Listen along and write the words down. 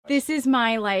This is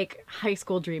my, like, high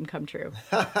school dream come true.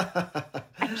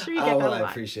 I'm sure you get that a lot. I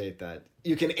appreciate that.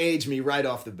 You can age me right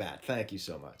off the bat. Thank you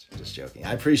so much. Just joking.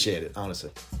 I appreciate it,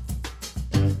 honestly.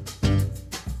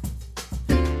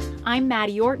 I'm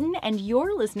Maddie Orton, and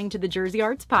you're listening to the Jersey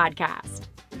Arts Podcast.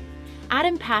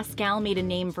 Adam Pascal made a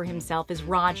name for himself as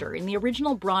Roger in the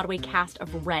original Broadway cast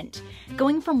of Rent,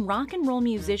 going from rock and roll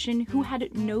musician who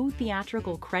had no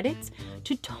theatrical credits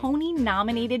to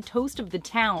Tony-nominated Toast of the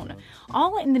Town,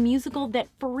 all in the musical that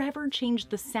forever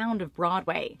changed the sound of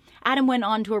Broadway. Adam went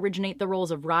on to originate the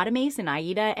roles of Radames in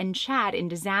Aida and Chad in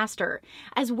Disaster,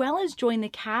 as well as join the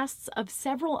casts of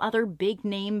several other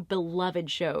big-name, beloved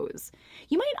shows.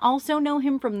 You might also know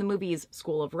him from the movies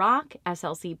School of Rock,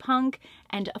 SLC Punk,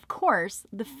 and, of course,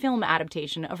 the film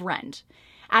adaptation of Rent.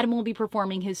 Adam will be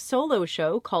performing his solo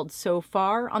show called So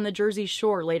Far on the Jersey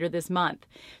Shore later this month.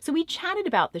 So we chatted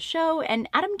about the show, and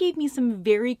Adam gave me some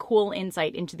very cool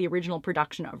insight into the original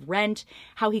production of Rent,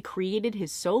 how he created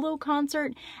his solo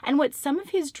concert, and what some of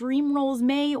his dream roles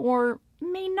may or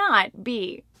may not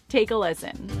be. Take a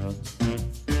listen.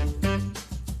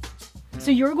 So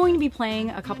you're going to be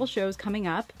playing a couple shows coming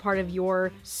up, part of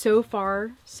your So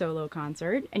Far solo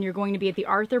concert, and you're going to be at the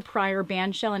Arthur Pryor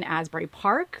Bandshell in Asbury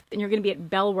Park, and you're going to be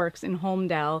at Bellworks in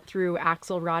Holmdel through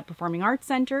Axelrod Performing Arts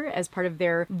Center as part of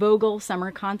their Vogel Summer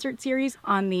Concert Series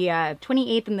on the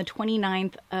 28th and the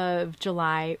 29th of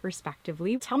July,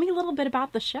 respectively. Tell me a little bit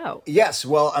about the show. Yes,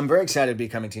 well, I'm very excited to be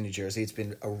coming to New Jersey. It's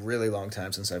been a really long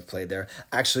time since I've played there.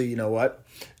 Actually, you know what?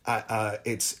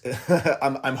 It's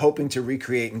I'm hoping to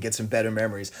recreate and get some better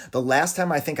memories. The last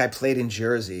time I think I played in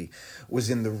Jersey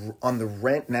was on the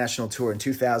Rent National Tour in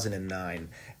 2009,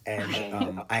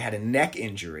 and I had a neck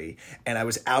injury, and I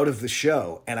was out of the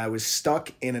show, and I was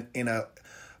stuck in a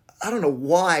I don't know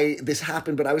why this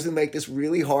happened, but I was in like this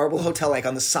really horrible hotel, like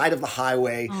on the side of the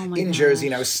highway in Jersey,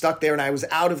 and I was stuck there, and I was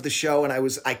out of the show, and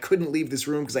I couldn't leave this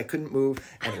room because I couldn't move.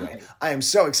 Anyway, I am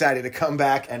so excited to come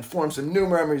back and form some new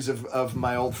memories of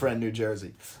my old friend New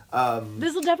Jersey.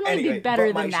 This will definitely be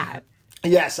better than that.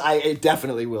 Yes, it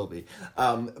definitely will be.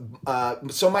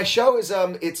 So my show is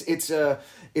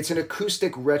it's an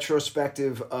acoustic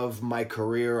retrospective of my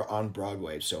career on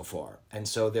Broadway so far, and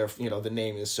so the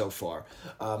name is So Far,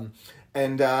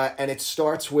 and it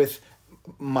starts with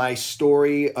my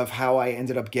story of how I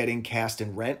ended up getting cast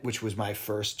in Rent, which was my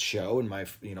first show and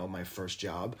my first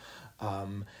job,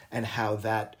 and how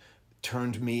that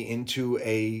turned me into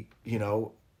a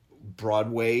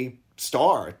Broadway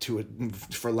star,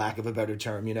 for lack of a better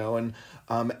term, and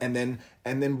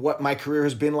then what my career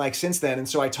has been like since then. And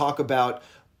so I talk about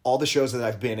all the shows that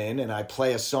I've been in, and I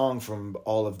play a song from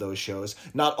all of those shows.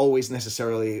 Not always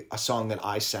necessarily a song that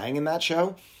I sang in that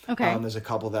show. Okay. There's a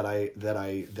couple that I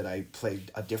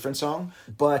played a different song,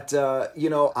 but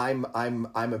I'm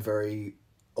a very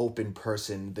open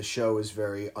person. The show is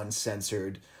very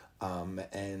uncensored,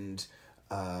 and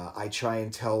I try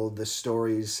and tell the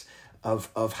stories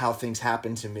of how things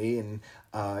happen to me, and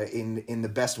in the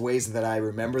best ways that I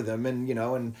remember them,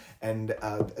 and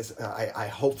I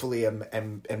hopefully am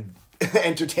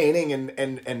entertaining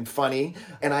and funny,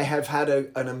 and I have had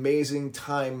an amazing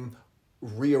time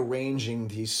rearranging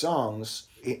these songs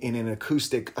in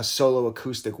a solo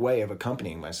acoustic way of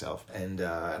accompanying myself, and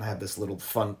I have this little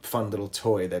fun little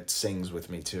toy that sings with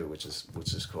me too, which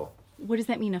is cool. What does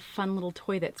that mean, a fun little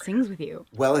toy that sings with you?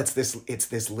 Well, it's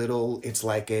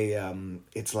like an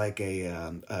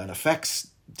effects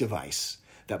device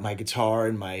that my guitar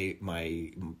and my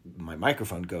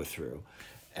microphone go through,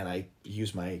 and I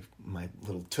use my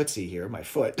little Tootsie here, my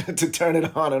foot, to turn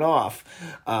it on and off,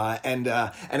 and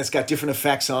it's got different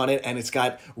effects on it, and it's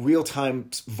got real-time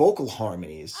vocal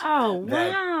harmonies. Oh,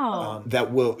 wow!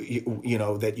 That will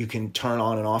that you can turn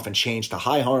on and off and change to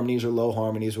high harmonies or low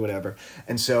harmonies or whatever.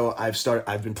 And so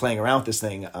I've been playing around with this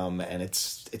thing, and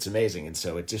it's amazing. And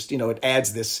so it just it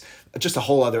adds this just a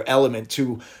whole other element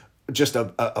to just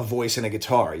a voice and a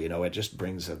guitar. It just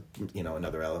brings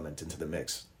another element into the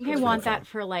mix. I want that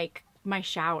for like my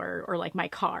shower or like my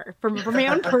car for my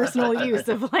own personal use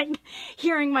of like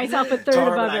hearing myself a third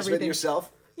above everything. With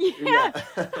yourself. Yeah,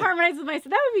 harmonize with myself.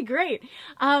 That would be great.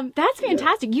 That's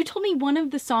fantastic. Yeah. You told me one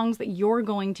of the songs that you're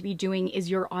going to be doing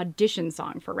is your audition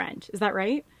song for Rent. Is that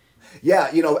right? Yeah,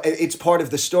 it's part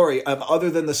of the story. Other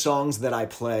than the songs that I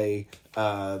play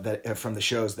that from the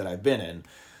shows that I've been in,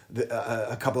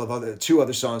 two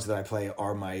other songs that I play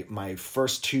are my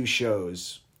first two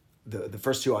shows. The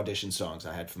first two audition songs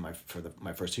I had for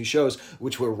my first two shows,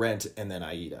 which were Rent and then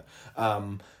Aida.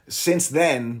 Since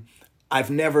then, I've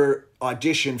never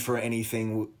auditioned for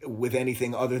anything with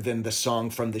anything other than the song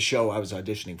from the show I was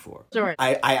auditioning for. Sure.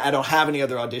 I don't have any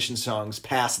other audition songs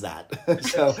past that.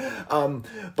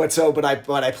 But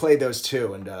I played those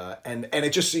too, and it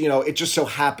just, it just so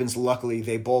happens, luckily,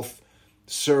 they both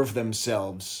serve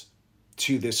themselves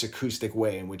to this acoustic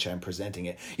way in which I'm presenting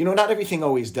it. Not everything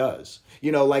always does.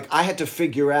 Like I had to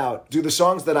figure out, do the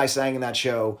songs that I sang in that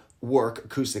show work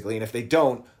acoustically? And if they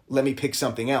don't, let me pick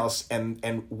something else,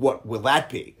 and what will that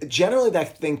be? Generally,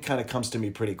 that thing kind of comes to me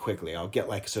pretty quickly. I'll get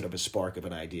like sort of a spark of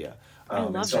an idea. I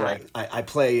love that. I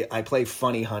play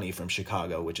Funny Honey from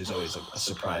Chicago, which is always a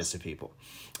surprise to people.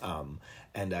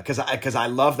 And because I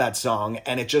love that song,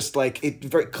 and it just like it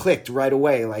very clicked right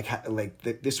away,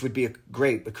 this would be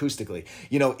great acoustically.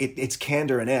 It's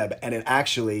Candor and Ebb, and it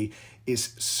actually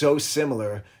is so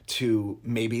similar to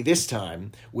Maybe This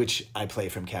Time, which I play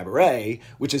from Cabaret,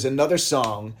 which is another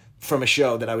song from a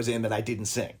show that I was in that I didn't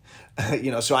sing.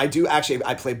 So I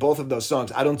play both of those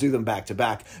songs. I don't do them back to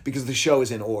back because the show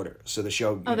is in order. So the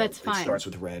show that's fine. It starts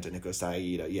with Rent and it goes to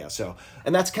Aida. Yeah. So,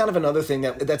 and that's kind of another thing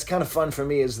that's kind of fun for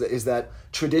me is that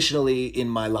traditionally in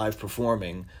my live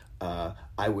performing,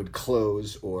 I would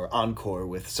close or encore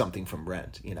with something from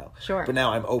Rent, Sure. But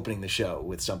now I'm opening the show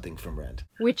with something from Rent.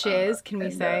 Which is, can we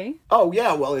say? Oh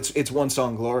yeah, well it's One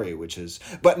Song Glory, which is,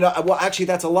 but no, well actually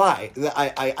that's a lie.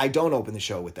 I don't open the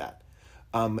show with that.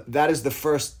 That is the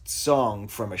first song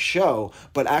from a show,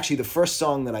 but actually the first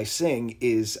song that I sing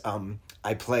is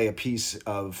I play a piece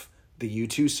of the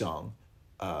U2 song,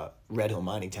 Red Hill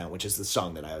Mining Town, which is the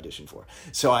song that I auditioned for.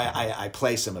 So I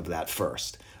play some of that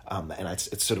first, and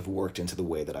it's sort of worked into the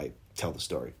way that I tell the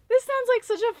story. This sounds like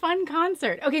such a fun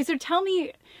concert. Okay, so tell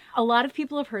me, a lot of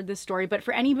people have heard this story, but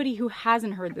for anybody who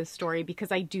hasn't heard this story,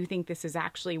 because I do think this is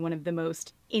actually one of the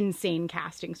most insane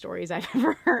casting stories I've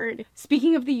ever heard.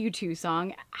 Speaking of the U2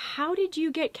 song, how did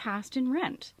you get cast in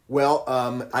Rent? Well,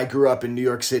 I grew up in New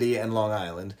York City and Long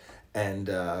Island, and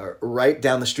right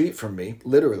down the street from me,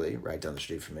 literally right down the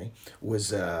street from me,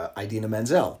 was Idina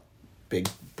Menzel. Big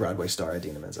Broadway star,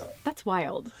 Idina Menzel. That's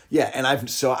wild. Yeah, and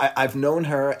I've known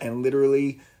her and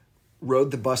literally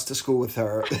rode the bus to school with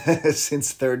her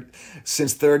since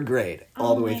third grade,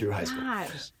 all the way through high school.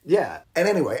 Yeah, and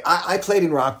anyway, I played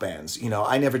in rock bands.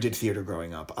 I never did theater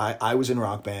growing up. I was in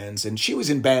rock bands, and she was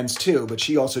in bands too, but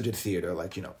she also did theater,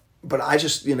 But I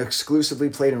just exclusively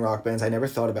played in rock bands. I never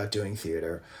thought about doing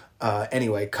theater.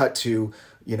 Anyway, cut to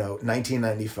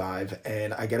 1995,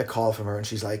 and I get a call from her, and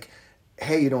she's like,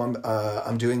 hey,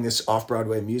 I'm doing this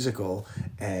off-Broadway musical,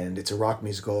 and it's a rock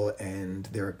musical, and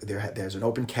there's an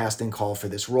open casting call for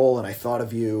this role, and I thought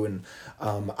of you, and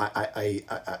I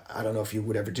don't know if you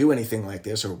would ever do anything like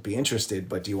this or be interested,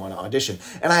 but do you want to audition?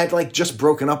 And I had just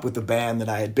broken up with the band that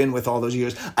I had been with all those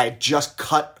years. I had just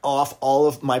cut off all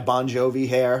of my Bon Jovi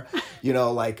hair,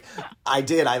 I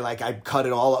did. I cut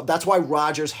it all up. That's why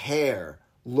Roger's hair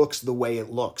looks the way it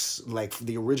looks, like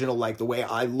the original, like the way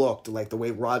I looked, like the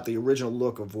way the original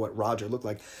look of what Roger looked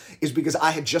like, is because I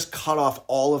had just cut off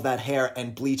all of that hair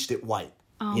and bleached it white.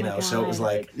 Oh my God. So it was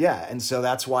and so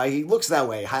that's why he looks that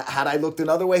way. Had I looked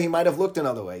another way, he might have looked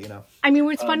another way, I mean,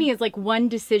 what's funny is one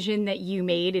decision that you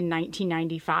made in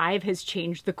 1995 has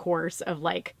changed the course of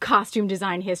costume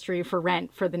design history for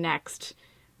Rent for the next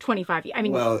 25 years. I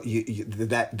mean, well,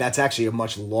 that's actually a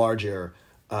much larger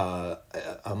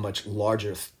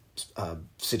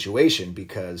situation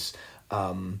because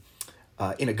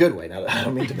in a good way. Now, I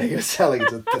don't mean to make it sound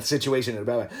like it's a situation in a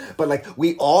bad way, but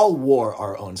we all wore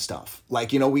our own stuff.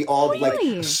 We all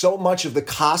really? So much of the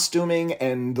costuming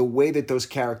and the way that those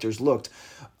characters looked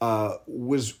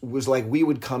was we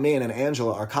would come in, and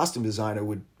Angela, our costume designer,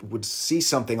 would see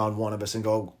something on one of us and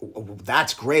go, oh,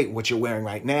 that's great what you're wearing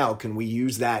right now, can we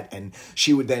use that? And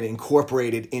she would then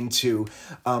incorporate it into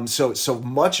so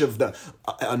much of the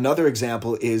another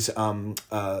example is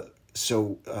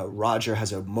Roger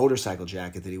has a motorcycle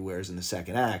jacket that he wears in the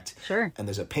second act. Sure. And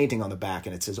there's a painting on the back,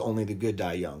 and it says, "Only the good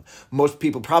die young." Most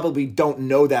people probably don't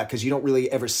know that because you don't really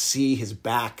ever see his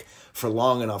back for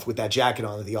long enough with that jacket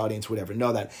on that the audience would ever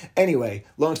know that. Anyway,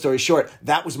 long story short,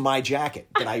 that was my jacket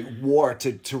that I wore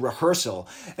to rehearsal.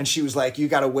 And she was like, you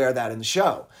got to wear that in the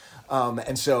show.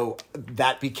 And so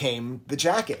that became the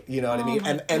jacket, you know what I mean?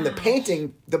 And the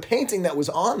painting that was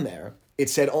on there, it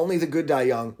said "Only the Good Die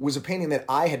Young," was a painting that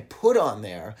I had put on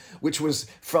there, which was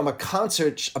from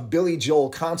a Billy Joel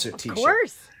concert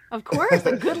t-shirt. Of course.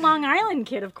 A good Long Island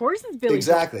kid. Of course it's Billy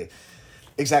Exactly. Joel.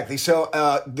 Exactly. So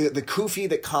the kufi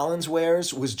that Collins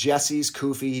wears was Jesse's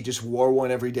kufi. He just wore one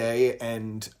every day,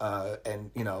 and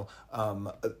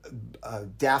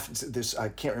Daphne. This I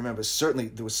can't remember. Certainly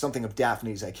there was something of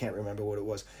Daphne's. I can't remember what it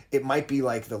was. It might be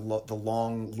like the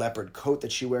long leopard coat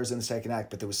that she wears in the second act,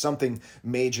 but there was something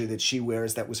major that she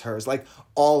wears that was hers. Like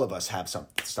all of us have some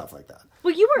stuff like that.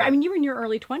 Well, you were. I mean, you were in your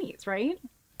early 20s, right?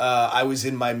 I was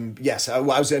in my I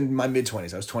was in my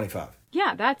mid-20s. I was 25.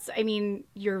 Yeah,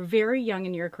 you're very young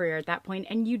in your career at that point,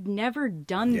 and you'd never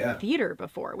done theater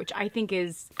before, which I think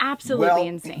is absolutely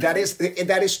insane. That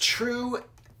is true.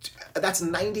 That's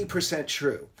 90%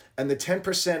 true. And the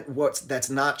 10% that's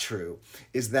not true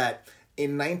is that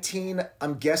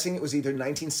I'm guessing it was either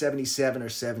 1977 or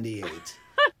 78.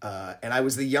 And I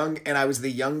was the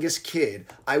youngest kid.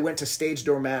 I went to Stage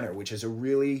Door Manor, which is a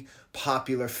really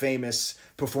popular, famous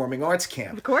performing arts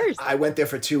camp. Of course. I went there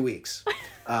for 2 weeks.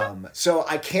 So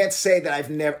I can't say that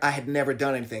I had never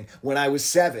done anything. When I was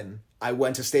 7, I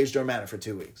went to Stage Door Manor for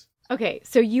 2 weeks. Okay,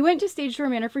 so you went to Stage Door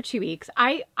Manor for 2 weeks.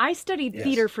 I studied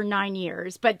theater for 9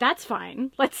 years, but that's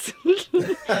fine. What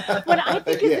I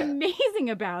think is amazing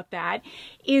about that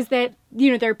is that,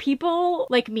 there are people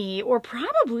like me, or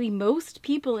probably most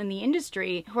people in the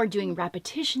industry, who are doing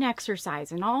repetition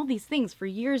exercise and all these things for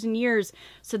years and years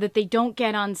so that they don't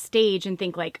get on stage and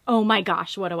think like, oh my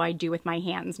gosh, what do I do with my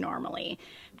hands normally?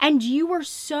 And you were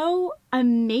so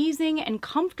amazing and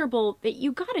comfortable that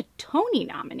you got a Tony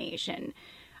nomination.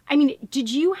 I mean, did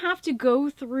you have to go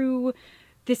through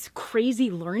this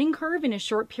crazy learning curve in a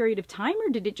short period of time, or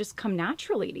did it just come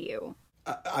naturally to you?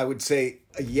 I would say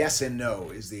yes and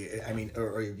no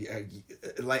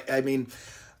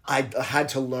I had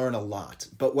to learn a lot,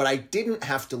 but what I didn't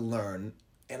have to learn,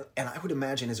 and I would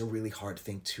imagine is a really hard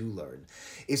thing to learn,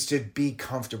 is to be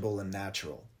comfortable and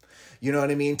natural. You know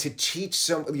what I mean? To teach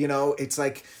it's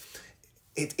like,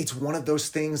 it's one of those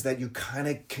things that you kind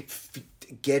of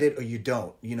get it or you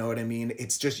don't, you know what I mean?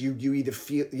 It's just you either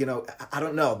feel, I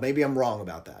don't know, maybe I'm wrong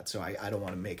about that, so I don't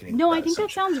want to make any I think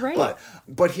that sounds right.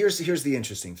 But here's the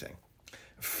interesting thing.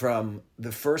 From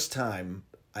the first time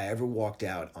I ever walked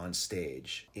out on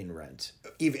stage in Rent,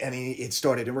 it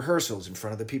started in rehearsals in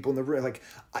front of the people in the room, like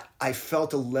I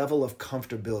felt a level of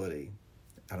comfortability.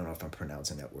 I don't know if I'm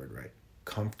pronouncing that word right.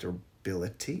 Comfortability?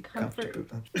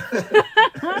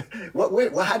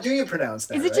 Wait, how do you pronounce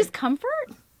that? Is it just comfort?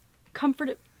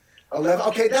 Comfort.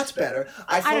 Okay, that's better.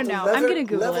 I don't know. I'm going to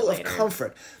Google level it later. Of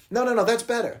comfort. No, that's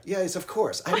better. Yes, of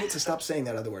course. I need to stop saying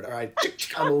that other word. All right,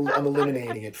 I'm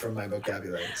eliminating it from my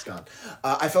vocabulary. It's gone.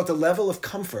 I felt a level of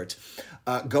comfort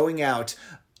going out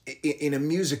in a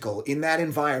musical, in that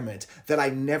environment, that I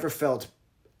never felt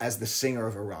as the singer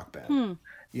of a rock band.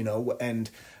 And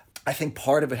I think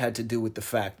part of it had to do with the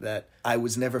fact that I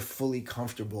was never fully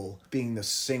comfortable being the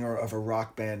singer of a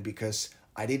rock band because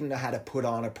I didn't know how to put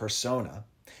on a persona,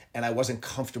 and I wasn't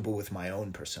comfortable with my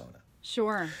own persona.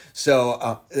 Sure.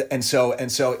 So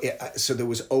so there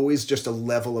was always just a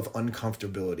level of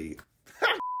uncomfortability.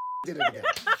 Did it again.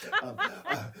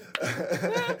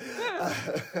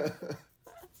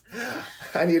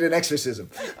 I need an exorcism.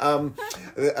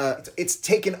 It's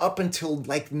taken up until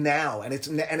like now, and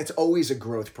it's always a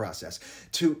growth process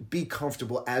to be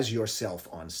comfortable as yourself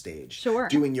on stage. Sure.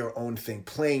 Doing your own thing,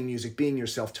 playing music, being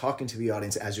yourself, talking to the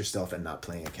audience as yourself, and not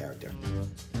playing a character.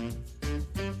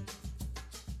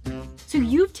 So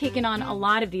you've taken on a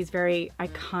lot of these very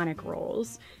iconic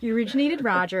roles. You originated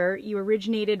Roger. You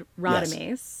originated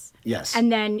Radames. Yes.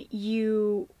 And then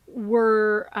you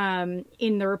were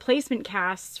in the replacement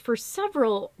casts for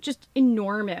several just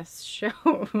enormous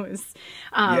shows.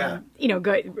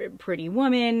 Pretty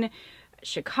Woman,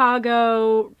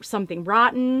 Chicago, Something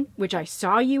Rotten, which I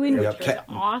saw you in, which was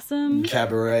awesome.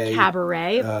 Cabaret,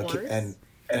 of course. And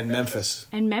Memphis.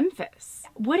 And Memphis.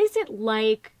 What is it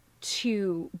like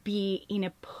to be in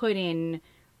a put-in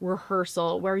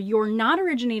rehearsal where you're not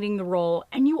originating the role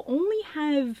and you only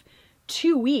have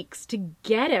 2 weeks to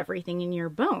get everything in your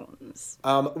bones?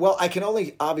 Well, I can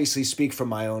only obviously speak from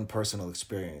my own personal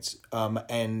experience.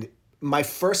 And my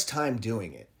first time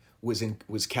doing it was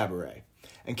Cabaret.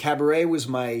 And Cabaret was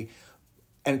my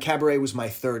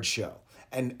third show.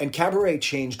 And Cabaret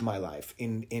changed my life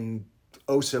in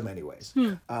oh so many ways.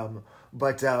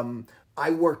 But I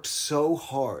worked so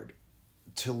hard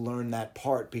to learn that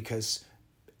part because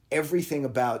everything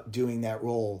about doing that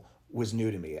role was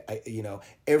new to me.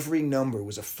 Every number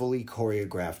was a fully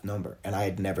choreographed number, and I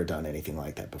had never done anything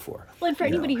like that before. Well, and for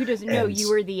anybody who doesn't know, you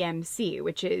were the MC,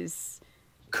 which is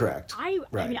correct. I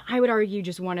mean, I would argue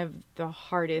just one of the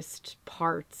hardest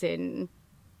parts in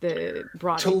the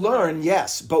Broadway. To learn,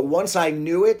 yes, but once I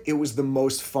knew it, it was the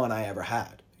most fun I ever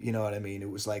had. You know what I mean? It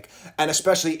was like, and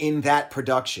especially in that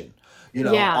production, you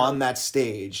know, on that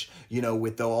stage, you know,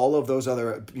 with all of those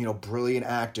other, you know, brilliant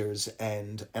actors,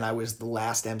 and I was the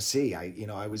last MC.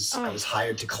 I was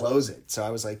hired to close it. So I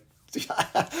was like,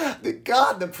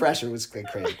 God, the pressure was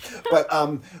crazy.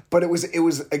 But it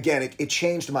was again, it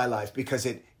changed my life because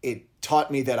it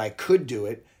taught me that I could do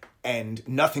it and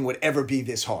nothing would ever be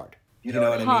this hard. You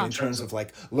know what I mean? In terms of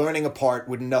like learning a part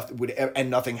and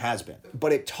nothing has been.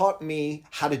 But it taught me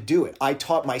how to do it. I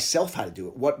taught myself how to do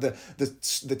it. What the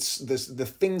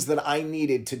things that I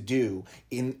needed to do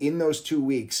in those 2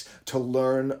 weeks to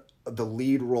learn the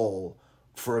lead role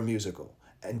for a musical.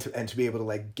 And to be able to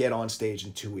like get on stage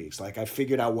in 2 weeks. Like I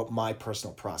figured out what my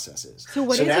personal process is. So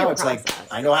now it's process?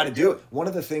 Like I know how to do it. One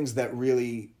of the things that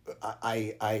really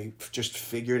I just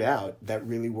figured out that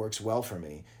really works well for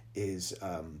me is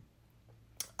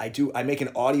I make an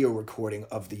audio recording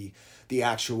of the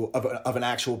actual of an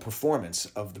actual performance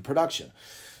of the production.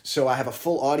 So I have a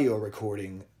full audio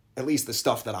recording, at least the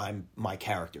stuff that my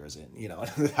character is in, you know.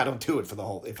 I don't do it for the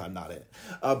whole, if I'm not in it.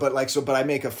 But I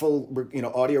make a full, you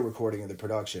know, audio recording of the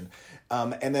production.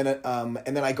 And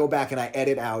then I go back and I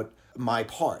edit out my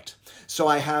part. So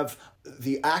I have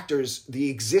the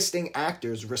existing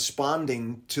actors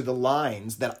responding to the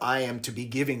lines that I am to be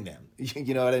giving them.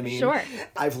 You know what I mean? Sure.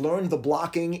 I've learned the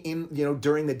blocking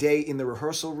during the day in the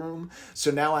rehearsal room. So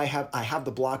now I have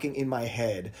the blocking in my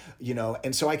head, you know,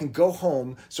 and so I can go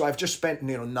home. So I've just spent,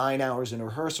 9 hours in a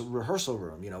rehearsal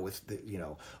room, you know, with the, you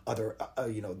know, other,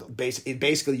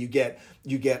 basically you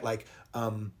get like,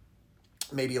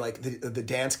 maybe like the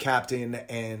dance captain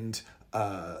and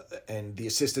the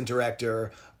assistant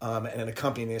director, and an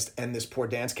accompanist, and this poor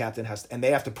dance captain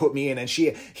they have to put me in, and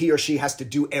he or she has to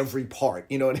do every part.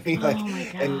 You know what I mean? Like, oh my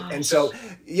gosh. and so,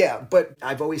 yeah, but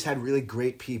I've always had really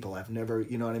great people. I've never,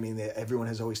 you know what I mean? Everyone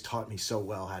has always taught me so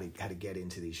well how to get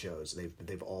into these shows.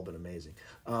 They've all been amazing.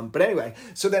 But anyway,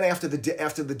 so then after the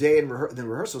day in the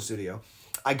rehearsal studio,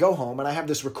 I go home and I have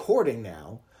this recording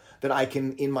now that I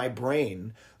can, in my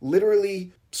brain,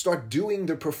 literally start doing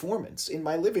the performance in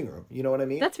my living room. You know what I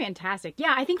mean? That's fantastic.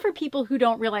 Yeah, I think for people who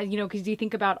don't realize, you know, because you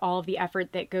think about all of the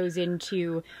effort that goes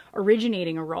into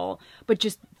originating a role, but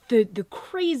just the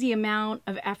crazy amount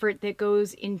of effort that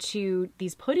goes into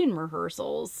these put-in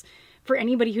rehearsals, for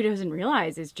anybody who doesn't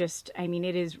realize, is just, I mean,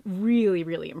 it is really,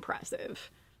 really impressive.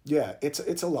 Yeah, it's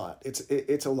a lot.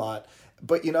 It's a lot.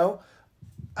 But, you know,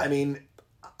 I mean,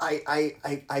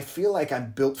 I feel like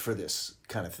I'm built for this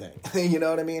kind of thing. You know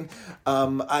what I mean?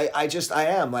 I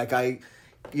am like,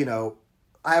 you know,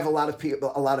 I have a lot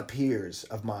of peers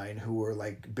of mine who are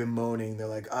like bemoaning. They're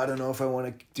like, I don't know if I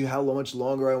want to do, how much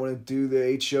longer I want to do the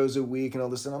 8 shows a week and all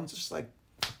this. And I'm just like,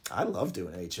 I love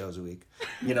doing 8 shows a week.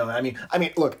 You know, I mean,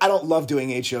 look, I don't love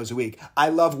doing 8 shows a week. I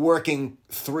love working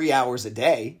 3 hours a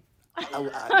day.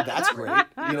 That's great.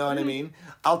 You know what I mean?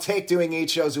 I'll take doing 8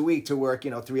 shows a week to work,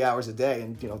 3 hours a day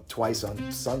and, twice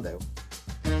on Sunday.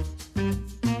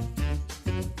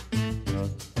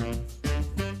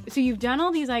 So you've done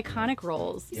all these iconic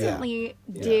roles. Recently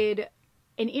did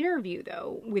an interview,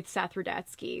 though, with Seth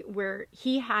Rudetsky, where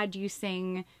he had you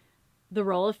sing the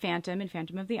role of Phantom in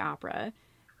Phantom of the Opera.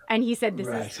 And he said,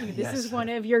 this is one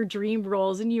of your dream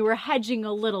roles. And you were hedging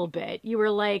a little bit. You were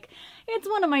like, it's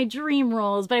one of my dream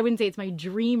roles, but I wouldn't say it's my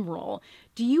dream role.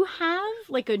 Do you have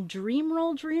like a dream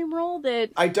role that...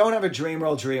 I don't have a dream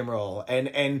role.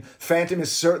 And Phantom is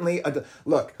certainly...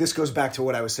 Look, this goes back to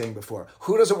what I was saying before.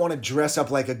 Who doesn't want to dress up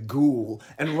like a ghoul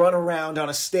and run around on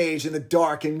a stage in the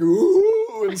dark and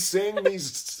and sing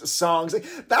these songs?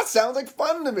 That sounds like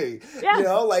fun to me. Yeah.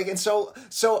 And so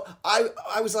I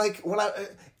was like,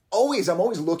 I'm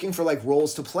always looking for like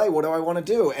roles to play. What do I want to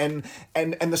do? And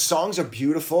the songs are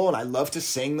beautiful and I love to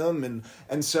sing them.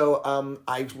 And so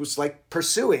I was like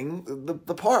pursuing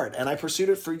the part, and I pursued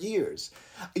it for years.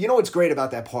 You know what's great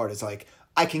about that part is like,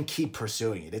 I can keep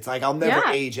pursuing it. It's like I'll never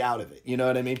age out of it. You know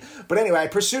what I mean? But anyway, I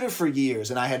pursued it for years,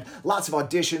 and I had lots of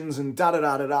auditions and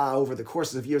da-da-da-da-da over the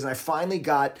course of years. And I finally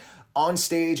got on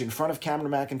stage in front of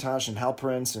Cameron McIntosh and Hal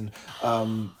Prince, and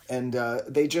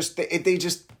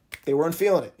they weren't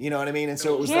feeling it, you know what I mean? And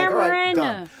so it was Cameron. Like, all right,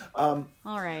 done.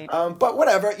 All right. But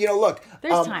whatever, look.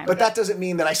 There's time. But that doesn't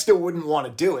mean that I still wouldn't want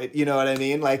to do it, you know what I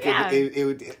mean? Like, it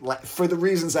would, for the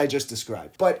reasons I just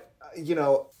described. But,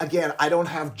 again, I don't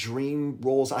have dream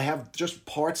roles. I have just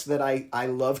parts that I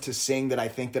love to sing that I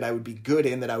think that I would be good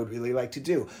in, that I would really like to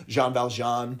do. Jean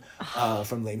Valjean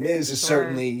from Les Mis is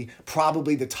certainly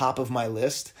probably the top of my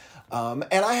list. And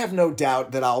I have no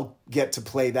doubt that I'll get to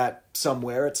play that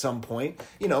somewhere at some point.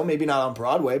 You know, maybe not on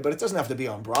Broadway, but it doesn't have to be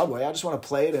on Broadway. I just want to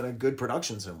play it in a good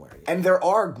production somewhere. And there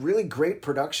are really great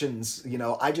productions. You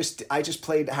know, I just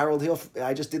played Harold Hill.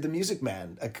 I just did The Music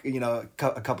Man, a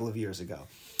couple of years ago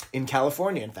in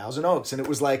California, in Thousand Oaks. And it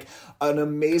was like an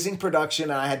amazing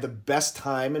production, and I had the best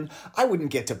time, and I wouldn't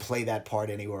get to play that part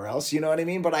anywhere else, you know what I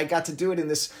mean? But I got to do it in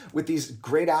this, with these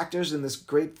great actors in this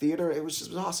great theater. It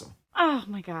was awesome. Oh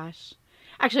my gosh.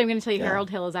 Actually, I'm going to tell you, Harold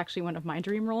Hill is actually one of my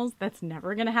dream roles. That's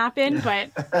never going to happen.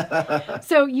 But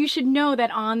so you should know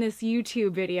that on this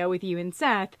YouTube video with you and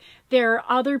Seth, there are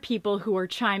other people who are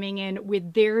chiming in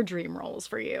with their dream roles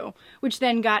for you, which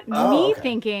then got me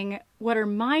thinking, what are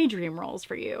my dream roles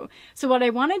for you? So what I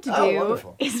wanted to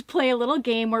do is play a little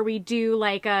game where we do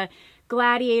like a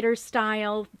gladiator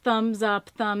style thumbs up,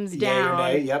 thumbs down. Yay or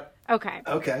nay, yep.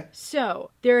 Okay.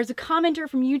 So there's a commenter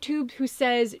from YouTube who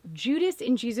says Judas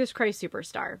in Jesus Christ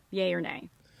Superstar. Yay or nay?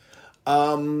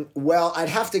 Well, I'd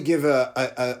have to give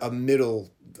a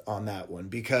middle on that one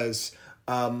because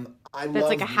that's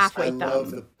like a halfway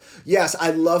thumb. Yes,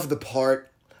 I love the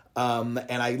part, and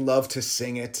I love to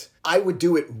sing it. I would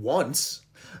do it once.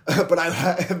 But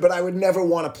I would never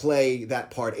want to play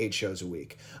that part 8 shows a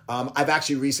week. I've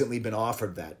actually recently been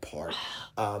offered that part,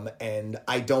 and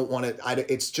I don't want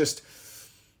to. It's just,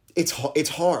 it's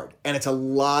hard, and it's a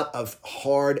lot of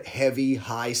hard, heavy,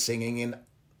 high singing, and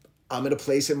I'm at a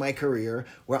place in my career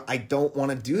where I don't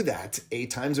want to do that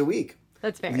 8 times a week.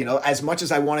 That's fair. You know, as much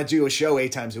as I want to do a show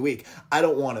 8 times a week, I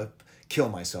don't want to kill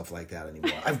myself like that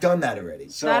anymore. I've done that already.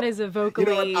 So that is a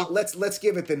vocally. You know what? Let's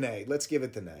give it the nay. Let's give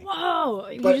it the nay. Whoa!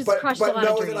 You just crushed a lot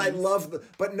of dreams.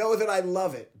 But know that I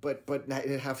love it. But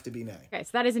it have to be nay. Okay, so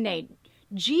that is a nay.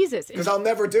 Jesus. Because I'll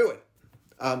never do it.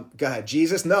 Go ahead.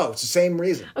 Jesus? No, it's the same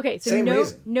reason. Okay, so same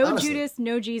reason, no honestly. Judas,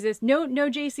 no Jesus, no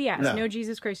JCS, no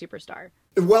Jesus Christ Superstar.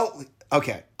 Well,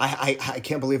 okay. I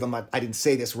can't believe I didn't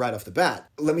say this right off the bat.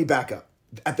 Let me back up.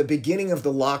 At the beginning of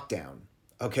the lockdown,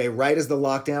 okay, right as the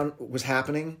lockdown was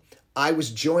happening, I was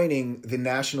joining the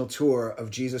national tour of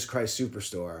Jesus Christ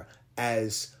Superstar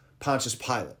as Pontius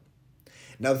Pilate.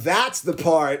 Now that's the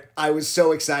part I was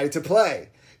so excited to play.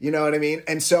 You know what I mean?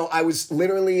 And so I was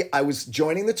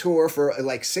joining the tour for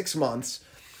like 6 months,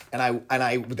 and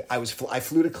I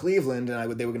flew to Cleveland,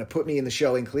 and they were going to put me in the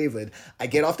show in Cleveland. I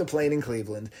get off the plane in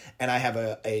Cleveland, and I have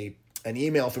an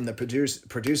email from the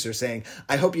producer saying,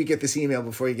 I hope you get this email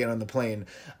before you get on the plane,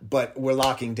 but we're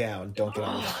locking down. Don't get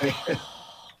on the plane.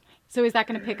 So is that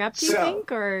going to pick up, do you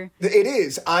think? Or it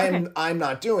is. I'm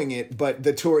not doing it, but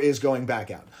the tour is going back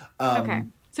out. Okay.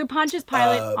 So Pontius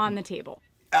Pilate on the table.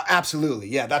 Absolutely.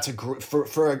 Yeah, that's for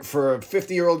a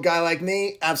 50-year-old guy like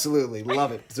me, absolutely.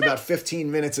 Love it. It's about 15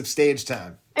 minutes of stage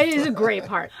time. It is a great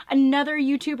part. Another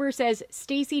YouTuber says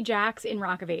Stacey Jacks in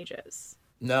Rock of Ages.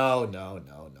 No.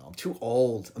 I'm too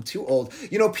old.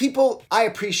 You know, I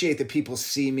appreciate that people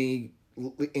see me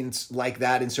like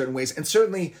that in certain ways. And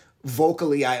certainly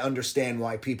vocally, I understand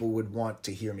why people would want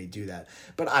to hear me do that.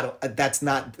 But that's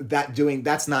not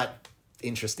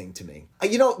interesting to me.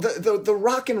 You know, the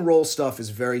rock and roll stuff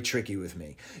is very tricky with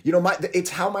me. You know,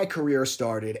 it's how my career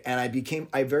started, and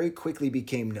I very quickly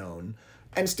became known,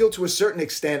 and still to a certain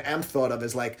extent am thought of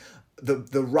as like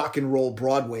the rock and roll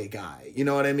Broadway guy. You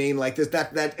know what I mean? Like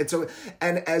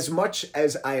and as much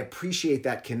as I appreciate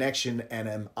that connection and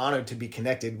am honored to be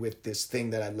connected with this thing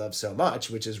that I love so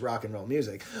much, which is rock and roll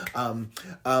music, I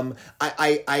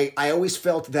always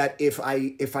felt that if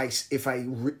I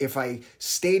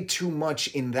stayed too much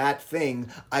in that thing,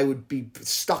 I would be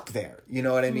stuck there. You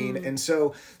know what I mean? And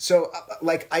so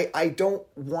like I don't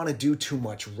want to do too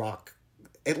much rock.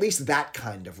 At least that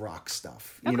kind of rock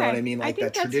stuff. You know what I mean? Like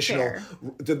that traditional,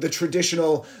 the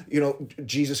traditional, you know,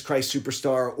 Jesus Christ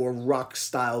Superstar or rock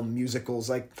style musicals.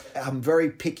 Like, I'm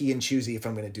very picky and choosy if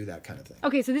I'm going to do that kind of thing.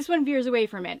 Okay, so this one veers away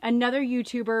from it. Another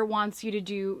YouTuber wants you to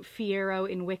do Fiyero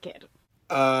in Wicked.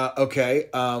 Okay.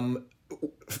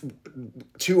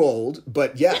 Too old,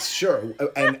 but yes, sure.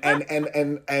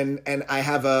 And I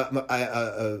have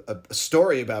a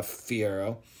story about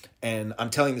Fiyero. And I'm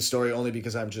telling the story only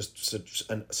because I'm just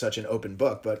such an open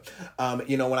book. But,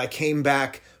 you know, when I came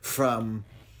back from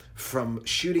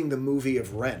shooting the movie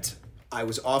of Rent, I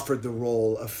was offered the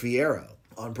role of Fiyero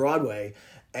on Broadway.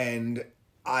 And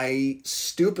I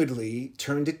stupidly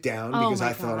turned it down because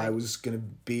I thought I was going to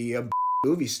be a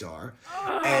movie star.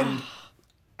 And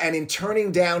in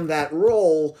turning down that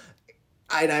role,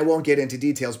 and I won't get into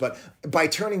details, but by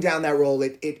turning down that role,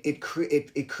 it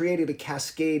created a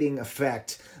cascading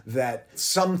effect that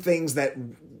some things that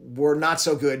were not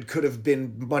so good could have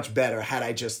been much better had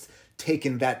I just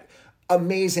taken that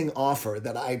amazing offer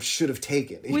that I should have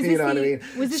taken. Was You know what I mean?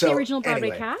 Was this So, the original Broadway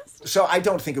anyway, cast? So I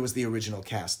don't think it was the original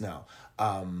cast, no.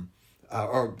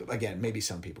 Or again, maybe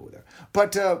some people were there,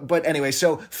 but anyway.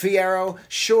 So Fiyero,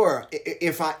 sure.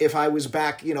 If I was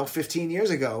back, 15 years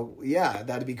ago, yeah,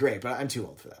 that'd be great. But I'm too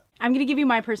old for that. I'm gonna give you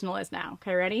my personal list now.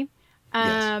 Okay, ready?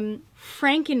 Yes.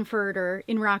 Frankenfurter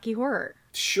in Rocky Horror.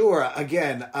 Sure.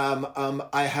 Again,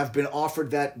 I have been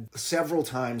offered that several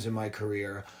times in my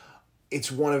career. It's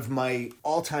one of my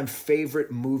all-time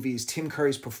favorite movies. Tim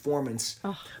Curry's performance.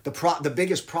 Oh. The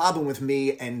biggest problem with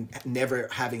me and never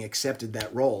having accepted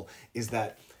that role is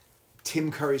that Tim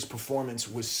Curry's performance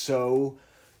was so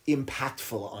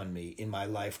impactful on me in my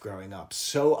life growing up,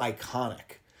 so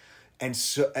iconic, and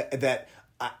so that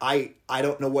I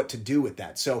don't know what to do with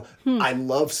that. So I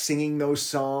love singing those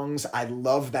songs. I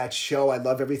love that show. I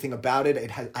love everything about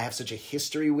it. I have such a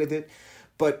history with it,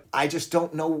 but I just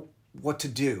don't know what to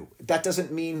do. That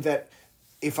doesn't mean that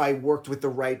if I worked with the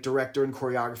right director and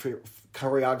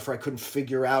choreographer, I couldn't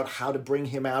figure out how to bring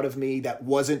him out of me. That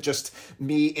wasn't just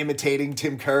me imitating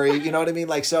Tim Curry. You know what I mean?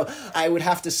 Like, so I would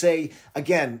have to say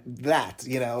again that,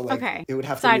 okay. It would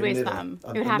have to sideways be thumb.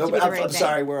 It would have to be the right I'm thing.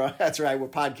 sorry. That's right. We're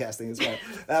podcasting as well.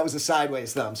 That was a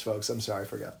sideways thumbs, folks. I'm sorry. I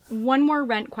forgot. One more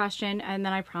Rent question, and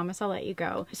then I promise I'll let you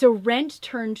go. So Rent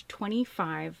turned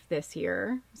 25 this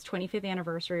year. It's 25th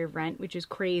anniversary of Rent, which is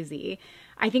crazy.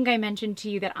 I think I mentioned to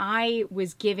you that I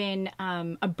was given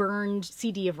a burned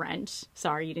CD of Rent.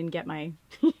 Sorry, you didn't get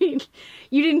you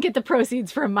didn't get the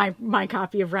proceeds from my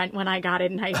copy of Rent when I got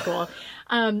it in high school.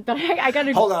 But I got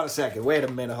to hold on a second. Wait a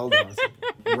minute. Hold on a second.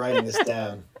 I'm writing this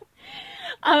down.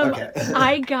 Okay.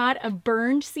 I got a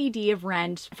burned CD of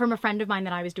Rent from a friend of mine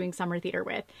that I was doing summer theater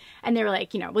with, and they were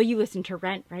like, well, you listen to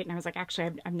Rent, right? And I was like,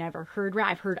 actually, I've never heard Rent.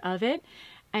 I've heard of it.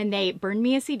 And they burned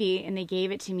me a CD and they gave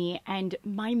it to me, and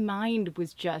my mind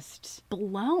was just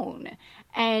blown.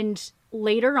 And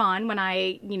later on, when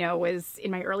I, was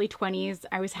in my early 20s,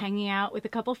 I was hanging out with a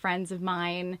couple friends of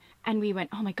mine, and we went,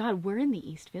 oh my God, we're in the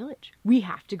East Village. We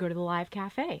have to go to the Live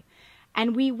Cafe.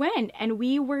 And we went, and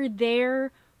we were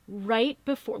there right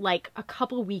before, like a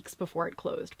couple weeks before it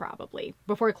closed, probably,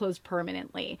 before it closed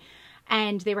permanently.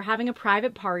 And they were having a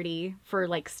private party for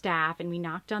like staff, and we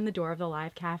knocked on the door of the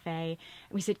Live Cafe,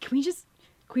 and we said, can we just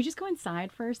go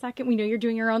inside for a second? We know you're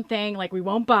doing your own thing. Like, we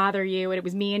won't bother you. And it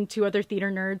was me and two other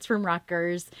theater nerds from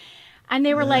Rutgers. And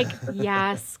they were like,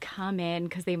 yes, come in,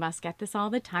 because they must get this all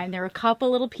the time. There were a couple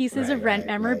little pieces of Rent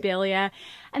memorabilia. Right.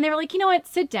 And they were like, you know what?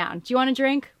 Sit down. Do you want a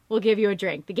drink? We'll give you a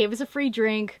drink. They gave us a free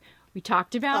drink. We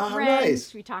talked about Rent.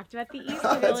 Nice. We talked about the East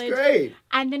Village. That's great.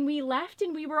 And then we left,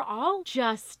 and we were all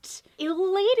just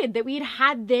elated that we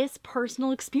had this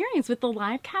personal experience with the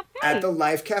Live Cafe. At the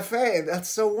Live Cafe. That's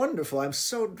so wonderful. That's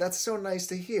so nice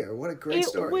to hear. What a great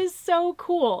story. It was so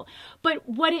cool. But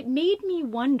what it made me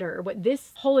wonder, what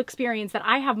this whole experience that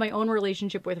I have my own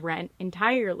relationship with Rent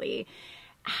entirely,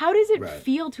 how does it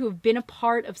feel to have been a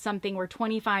part of something where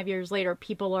 25 years later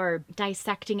people are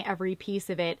dissecting every piece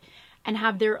of it and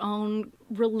have their own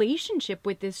relationship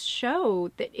with this show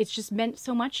that it's just meant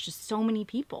so much to so many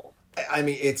people? I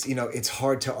mean, it's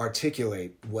hard to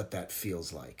articulate what that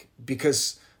feels like,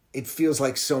 because it feels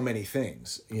like so many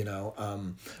things,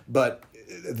 but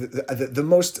the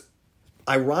most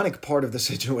ironic part of the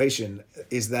situation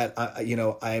is that,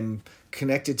 I'm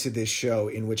connected to this show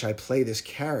in which I play this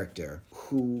character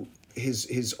who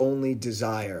his only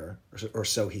desire, or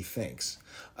so he thinks,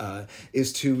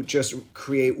 is to just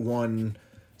create one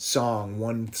song,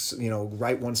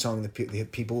 write one song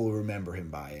that people will remember him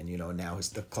by, and now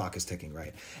the clock is ticking,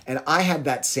 right? And I had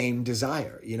that same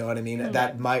desire, you know what I mean?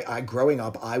 Mm-hmm. Growing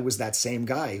up, I was that same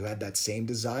guy who had that same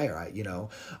desire,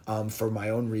 for my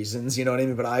own reasons, you know what I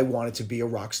mean? But I wanted to be a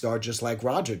rock star just like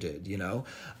Roger did,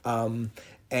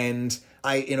 and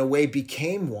I, in a way,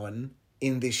 became one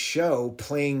in this show,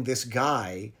 playing this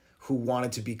guy who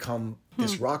wanted to become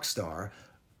this rock star,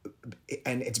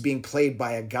 and it's being played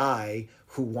by a guy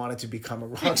who wanted to become a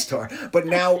rock star, but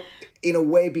now in a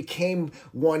way became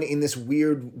one in this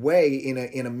weird way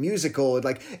in a musical.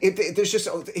 Like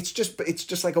it's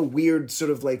just like a weird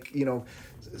sort of like,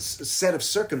 set of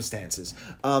circumstances.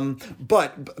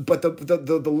 But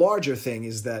the larger thing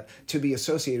is that to be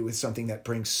associated with something that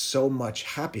brings so much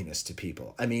happiness to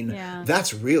people. I mean,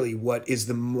 that's really what is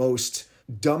the most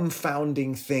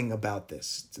dumbfounding thing about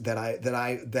this, that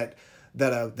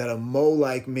a mole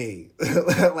like me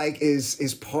like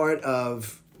is part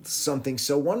of something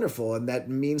so wonderful and that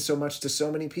means so much to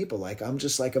so many people. Like, I'm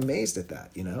just like amazed at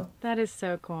that, That is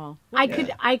so cool. I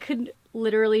could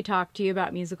literally talk to you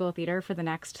about musical theater for the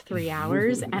next 3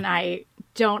 hours and I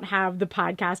don't have the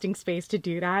podcasting space to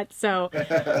do that. So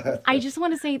I just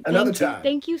want to say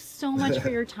thank you so much for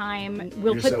your time.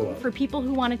 For people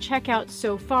who want to check out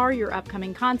So Far, your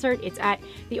upcoming concert, it's at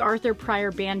the Arthur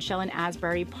Pryor Bandshell in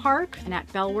Asbury Park and at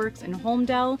Bellworks in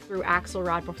Holmdel through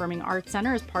Axelrod Performing Arts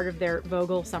Center as part of their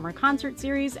Vogel Summer Concert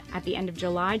Series at the end of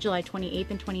July 28th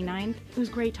and 29th. It was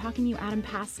great talking to you, Adam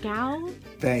Pascal.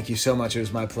 Thank you so much. It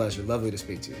was my pleasure. Lovely to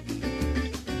speak to you.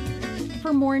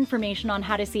 For more information on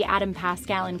how to see Adam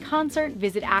Pascal in concert,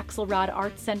 visit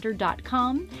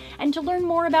axelrodartscenter.com. And to learn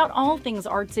more about all things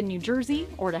arts in New Jersey,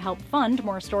 or to help fund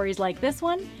more stories like this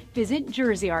one, visit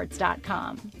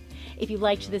jerseyarts.com. If you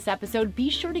liked this episode, be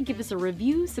sure to give us a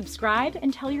review, subscribe,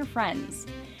 and tell your friends.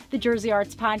 The Jersey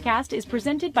Arts Podcast is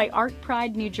presented by Art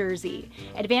Pride New Jersey,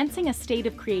 advancing a state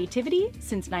of creativity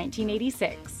since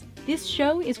 1986. This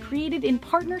show is created in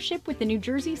partnership with the New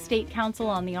Jersey State Council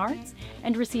on the Arts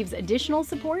and receives additional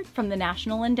support from the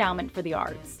National Endowment for the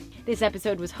Arts. This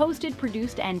episode was hosted,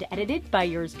 produced, and edited by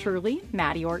yours truly,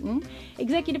 Maddie Orton.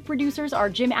 Executive producers are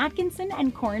Jim Atkinson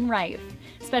and Corin Reif.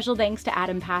 Special thanks to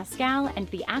Adam Pascal and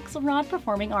the Axelrod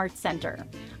Performing Arts Center.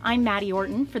 I'm Maddie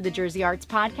Orton for the Jersey Arts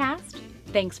Podcast.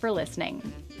 Thanks for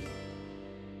listening.